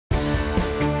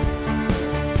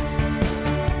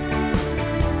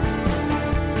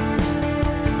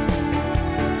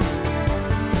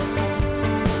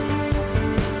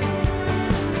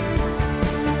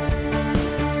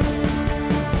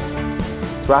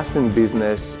trust in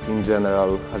business in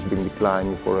general has been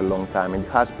declining for a long time. It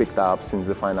has picked up since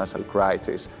the financial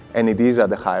crisis, and it is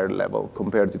at a higher level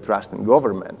compared to trust in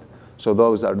government. So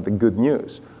those are the good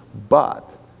news.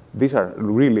 But these are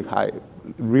really high,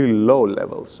 really low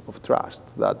levels of trust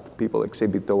that people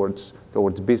exhibit towards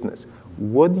business.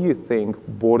 What do you think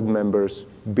board members,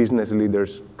 business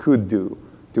leaders could do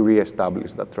to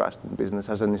reestablish that trust in business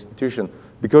as an institution?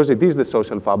 Because it is the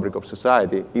social fabric of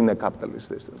society in a capitalist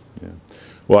system. Yeah.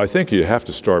 Well, I think you have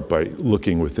to start by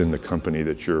looking within the company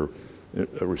that you're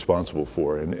responsible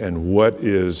for and what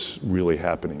is really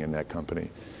happening in that company.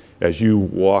 As you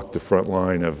walk the front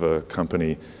line of a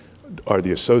company, are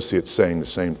the associates saying the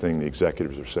same thing the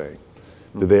executives are saying?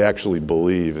 Do they actually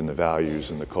believe in the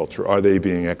values and the culture? Are they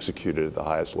being executed at the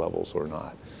highest levels or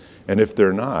not? And if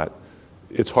they're not,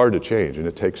 it's hard to change, and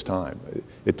it takes time.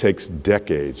 It takes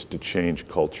decades to change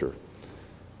culture.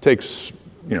 It takes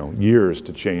years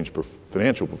to change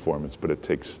financial performance, but it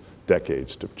takes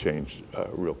decades to change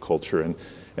real culture.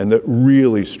 And the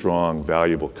really strong,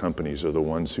 valuable companies are the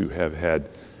ones who have had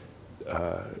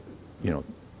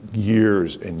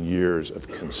years and years of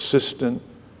consistent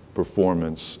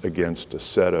performance against a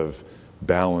set of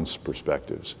balanced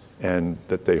perspectives, and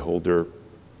that they hold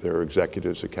their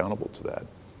executives accountable to that.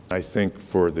 I think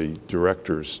for the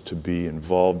directors to be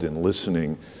involved in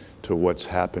listening to what's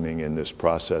happening in this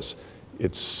process,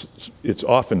 it's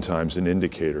oftentimes an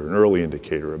indicator, an early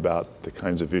indicator about the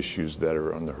kinds of issues that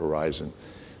are on the horizon.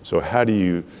 So how do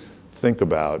you think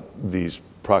about these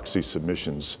proxy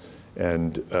submissions,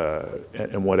 and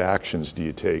what actions do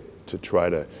you take to try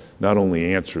to not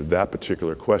only answer that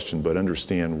particular question, but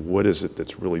understand what is it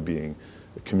that's really being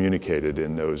communicated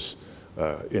in those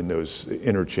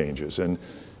interchanges? And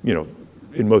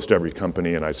in most every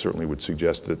company, and I certainly would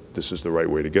suggest that this is the right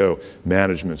way to go,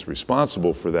 management's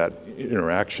responsible for that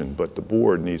interaction, but the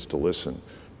board needs to listen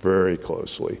very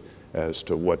closely as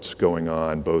to what's going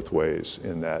on both ways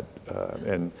in that,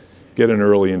 and get an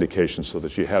early indication so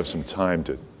that you have some time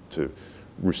to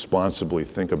responsibly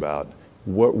think about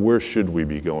where should we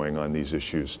be going on these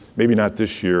issues. Maybe not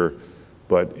this year,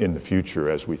 but in the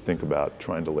future as we think about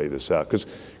trying to lay this out. Because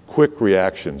quick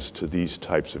reactions to these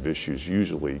types of issues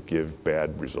usually give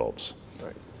bad results.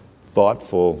 Right.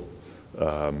 Thoughtful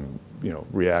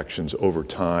reactions over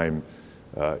time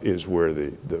is where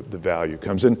the value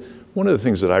comes. And one of the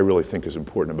things that I really think is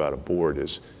important about a board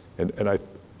is, and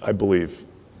I believe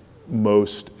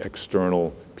most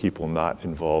external people not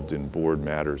involved in board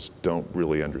matters don't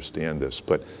really understand this,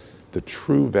 but the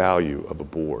true value of a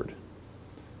board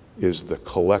is the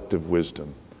collective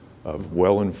wisdom of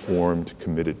well-informed,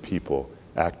 committed people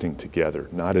acting together,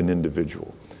 not an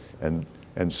individual. And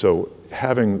so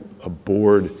having a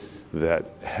board that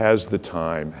has the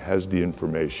time, has the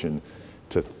information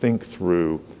to think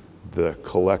through the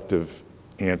collective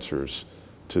answers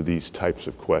to these types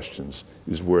of questions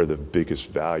is where the biggest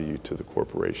value to the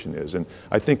corporation is. And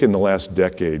I think in the last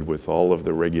decade, with all of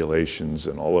the regulations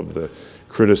and all of the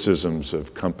criticisms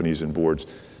of companies and boards,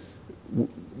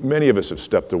 many of us have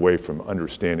stepped away from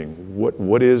understanding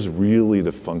what is really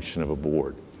the function of a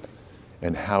board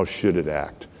and how should it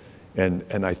act.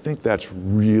 And I think that's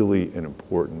really an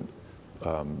important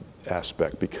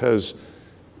aspect, because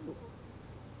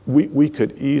we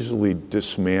could easily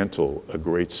dismantle a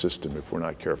great system if we're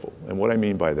not careful. And what I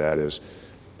mean by that is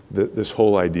this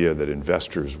whole idea that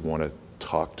investors want to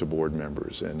talk to board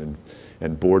members,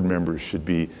 and board members should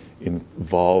be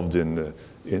involved in the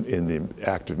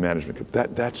active management.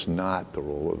 That's not the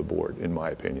role of the board, in my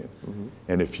opinion. Mm-hmm.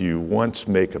 And if you once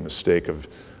make a mistake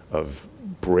of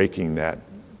breaking that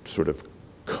sort of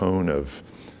cone of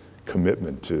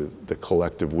commitment to the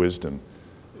collective wisdom,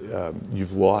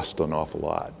 you've lost an awful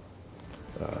lot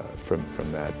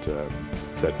from that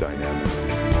dynamic.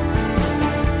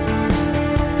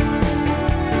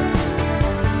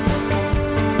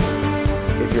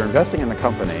 If you're investing in the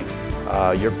company,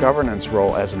 your governance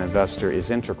role as an investor is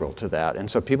integral to that, and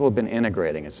so people have been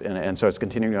integrating it, and so it's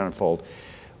continuing to unfold.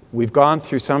 We've gone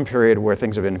through some period where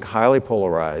things have been highly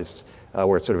polarized,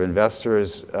 where it's sort of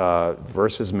investors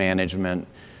versus management,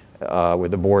 with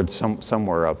the board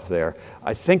somewhere up there.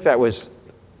 I think that was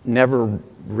never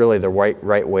really the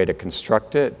right way to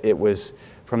construct it. It was,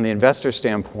 from the investor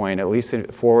standpoint, at least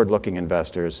forward-looking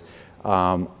investors,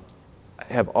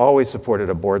 have always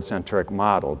supported a board-centric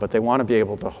model, but they want to be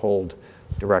able to hold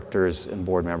directors and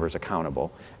board members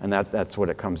accountable, and that's what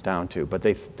it comes down to. But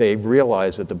they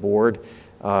realize that the board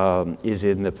is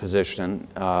in the position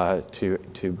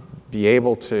to be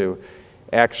able to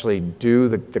actually do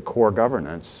the core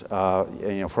governance,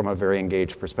 from a very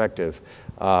engaged perspective.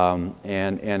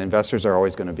 And investors are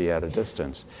always going to be at a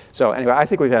distance. So anyway, I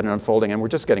think we've had an unfolding, and we're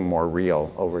just getting more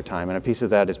real over time. And a piece of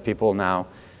that is people now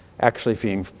actually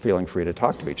feeling free to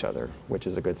talk to each other, which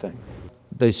is a good thing.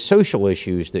 The social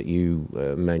issues that you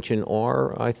mentioned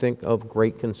are, I think, of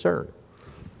great concern.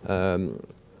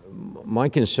 My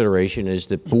consideration is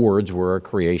that boards were a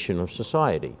creation of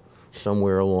society.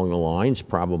 Somewhere along the lines,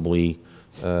 probably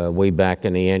way back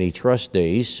in the antitrust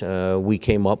days, we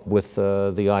came up with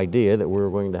the idea that we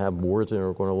were going to have boards and they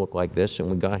were going to look like this,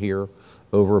 and we got here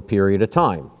over a period of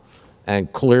time.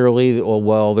 And clearly,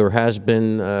 well, there has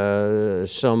been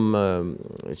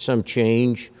some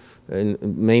change, in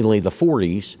mainly the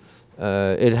 40s.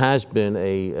 It has been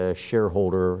a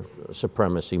shareholder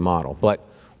supremacy model. But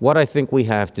what I think we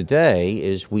have today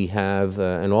is we have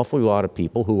an awful lot of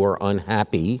people who are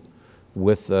unhappy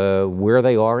with where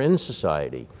they are in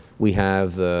society. We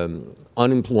have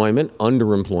unemployment,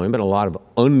 underemployment, a lot of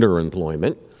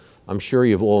underemployment. I'm sure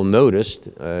you've all noticed,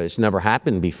 it's never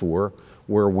happened before,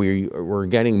 where we're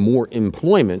getting more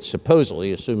employment,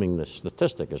 supposedly, assuming the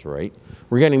statistic is right.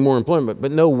 We're getting more employment,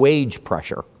 but no wage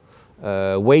pressure.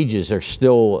 Wages are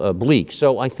still bleak.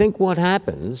 So I think what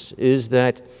happens is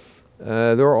that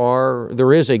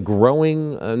there is a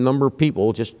growing number of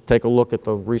people. Just take a look at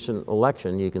the recent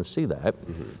election, you can see that.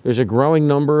 There's a growing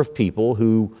number of people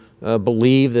who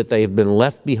believe that they've been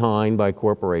left behind by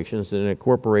corporations, and that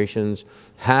corporations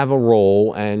have a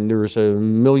role, and there's a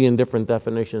million different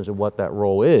definitions of what that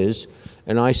role is.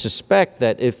 And I suspect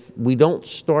that if we don't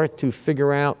start to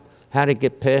figure out how to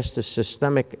get past the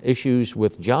systemic issues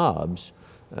with jobs,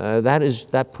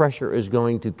 that pressure is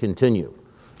going to continue.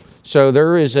 So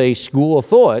there is a school of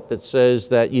thought that says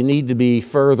that you need to be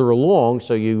further along,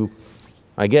 so you,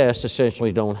 I guess,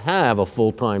 essentially don't have a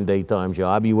full-time, daytime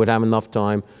job. You would have enough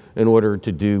time in order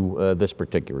to do this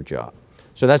particular job.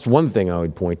 So that's one thing I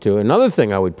would point to. Another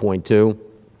thing I would point to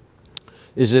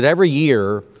is that every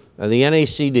year the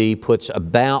NACD puts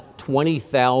about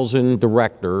 20,000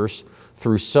 directors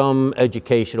through some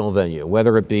educational venue,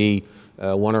 whether it be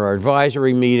one of our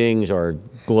advisory meetings, our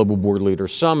Global Board Leader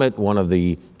Summit, one of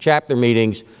the chapter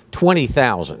meetings,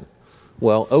 20,000.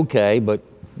 Well, okay, but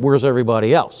where's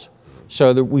everybody else?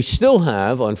 So that we still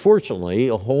have, unfortunately,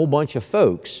 a whole bunch of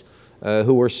folks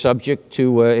who are subject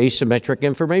to asymmetric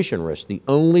information risk. The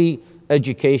only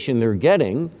education they're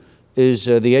getting is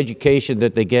the education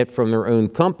that they get from their own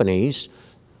companies.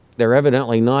 They're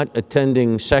evidently not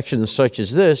attending sections such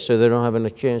as this, so they don't have a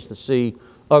chance to see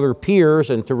other peers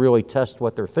and to really test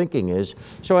what their thinking is.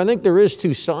 So I think there is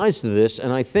two sides to this,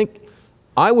 and I think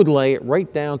I would lay it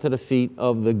right down to the feet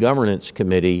of the governance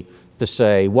committee to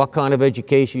say, what kind of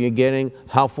education are you getting?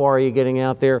 How far are you getting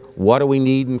out there? What do we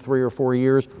need in 3 or 4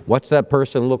 years? What's that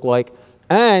person look like?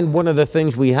 And one of the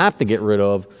things we have to get rid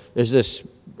of is this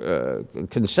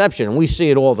conception, and we see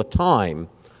it all the time.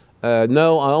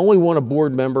 No, I only want a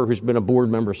board member who's been a board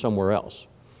member somewhere else.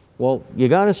 Well, you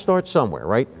got to start somewhere,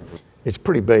 right? It's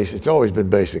pretty basic. It's always been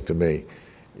basic to me.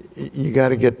 You got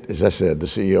to get, as I said, the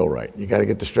CEO right. You got to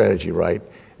get the strategy right,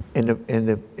 and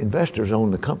the investors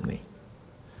own the company.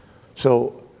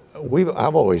 So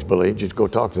I've always believed just go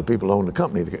talk to the people who own the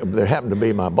company. They happen to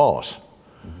be my boss.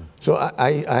 So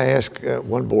I asked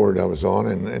one board I was on,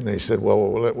 and they said,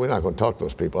 well, we're not going to talk to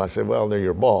those people. I said, well, they're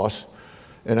your boss,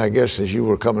 and I guess as you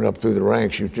were coming up through the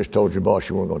ranks, you just told your boss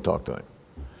you weren't going to talk to him.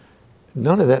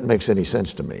 None of that makes any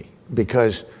sense to me,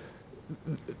 because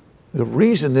the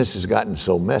reason this has gotten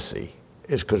so messy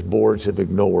is because boards have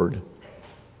ignored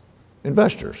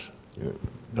investors.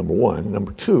 Number one.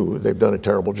 Number two, they've done a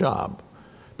terrible job.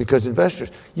 Because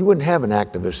investors, you wouldn't have an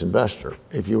activist investor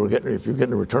if you're getting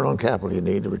the return on capital you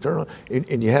need, the return on,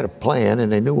 and you had a plan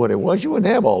and they knew what it was, you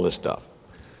wouldn't have all this stuff.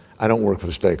 I don't work for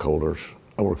the stakeholders.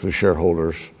 I work for the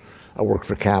shareholders. I work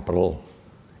for capital.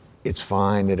 It's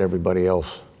fine that everybody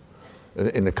else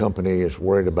in the company is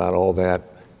worried about all that.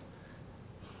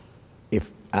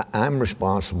 If I'm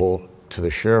responsible to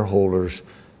the shareholders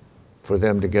for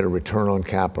them to get a return on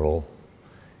capital,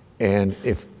 and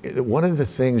if one of the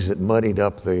things that muddied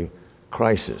up the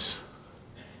crisis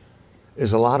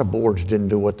is a lot of boards didn't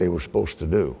do what they were supposed to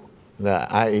do,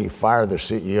 i.e. fire the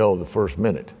CEO the first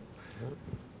minute,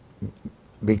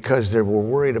 because they were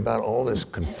worried about all this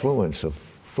confluence of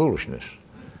foolishness.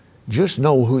 Just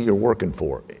know who you're working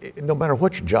for. No matter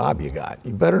what job you got,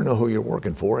 you better know who you're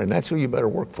working for, and that's who you better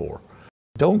work for.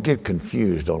 Don't get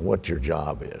confused on what your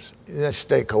job is. That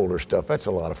stakeholder stuff, that's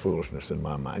a lot of foolishness in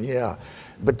my mind. Yeah,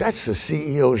 but that's the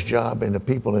CEO's job and the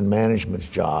people in management's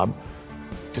job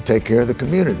to take care of the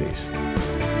communities.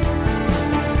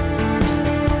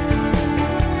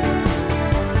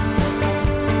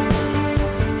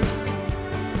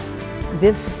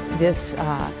 this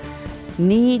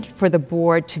need for the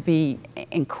board to be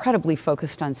incredibly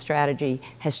focused on strategy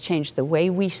has changed the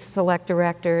way we select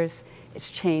directors.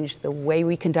 It's changed the way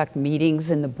we conduct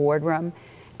meetings in the boardroom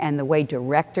and the way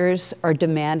directors are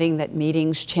demanding that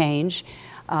meetings change.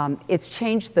 It's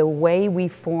changed the way we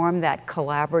form that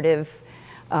collaborative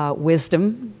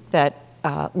wisdom that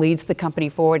leads the company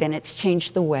forward, and it's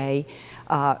changed the way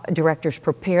directors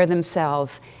prepare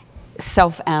themselves,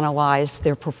 self-analyze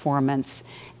their performance,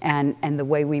 and the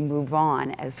way we move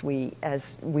on as we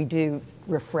do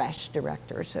refresh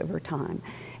directors over time.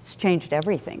 It's changed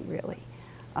everything, really.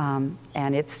 And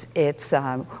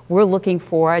we're looking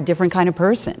for a different kind of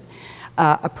person,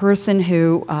 a person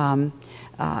who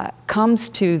comes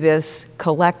to this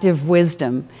collective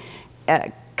wisdom,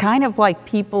 kind of like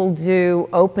people do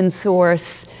open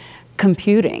source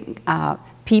computing,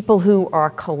 people who are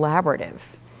collaborative.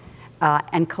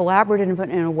 And collaborative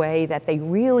in a way that they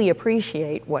really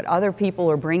appreciate what other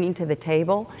people are bringing to the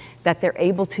table, that they're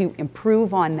able to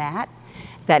improve on that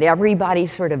everybody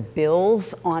sort of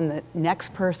builds on the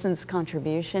next person's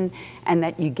contribution, and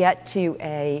that you get to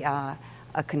a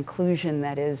conclusion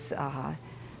that is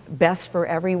best for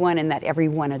everyone and that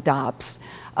everyone adopts.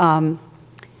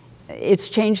 It's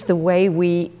changed the way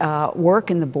we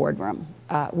work in the boardroom.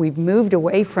 We've moved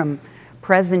away from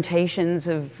presentations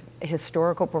of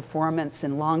historical performance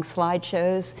and long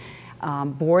slideshows.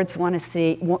 Boards want to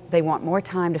see, they want more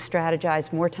time to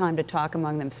strategize, more time to talk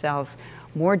among themselves,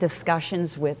 more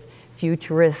discussions with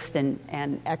futurists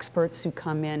and experts who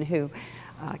come in who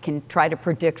can try to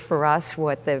predict for us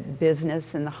what the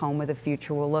business and the home of the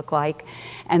future will look like.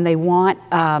 And they want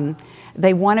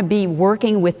to be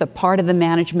working with the part of the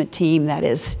management team that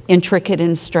is intricate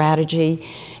in strategy.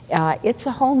 It's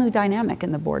a whole new dynamic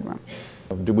in the boardroom.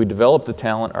 Do we develop the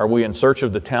talent? Are we in search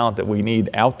of the talent that we need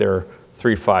out there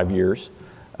 3 to 5 years?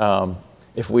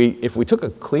 If we took a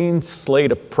clean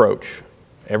slate approach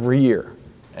every year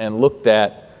and looked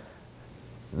at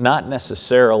not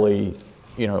necessarily,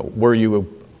 were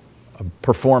you a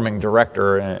performing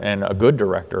director and a good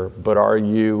director, but are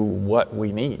you what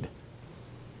we need?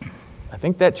 I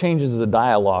think that changes the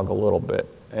dialogue a little bit.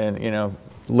 And,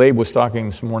 Labe was talking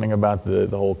this morning about the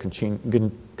whole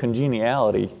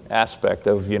congeniality aspect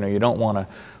of, you don't want to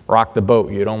rock the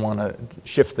boat, you don't want to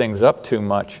shift things up too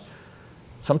much.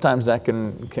 Sometimes that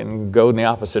can go in the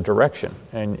opposite direction,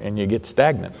 and you get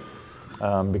stagnant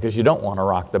because you don't want to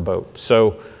rock the boat.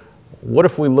 So what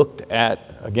if we looked at,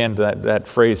 again, that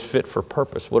phrase, fit for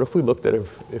purpose? What if we looked at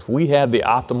if we had the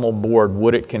optimal board,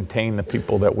 would it contain the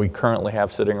people that we currently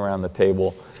have sitting around the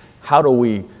table? How do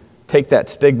we take that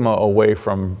stigma away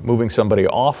from moving somebody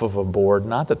off of a board?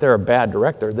 Not that they're a bad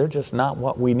director, they're just not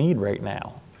what we need right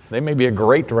now. They may be a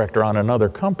great director on another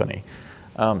company.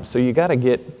 So you got to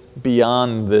get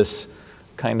beyond this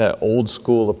kind of old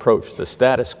school approach. The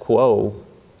status quo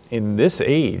in this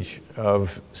age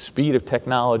of speed of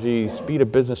technology, speed of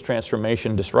business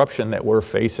transformation, disruption that we're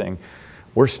facing,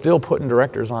 we're still putting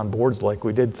directors on boards like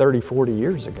we did 30, 40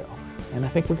 years ago. And I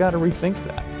think we got to rethink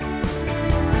that.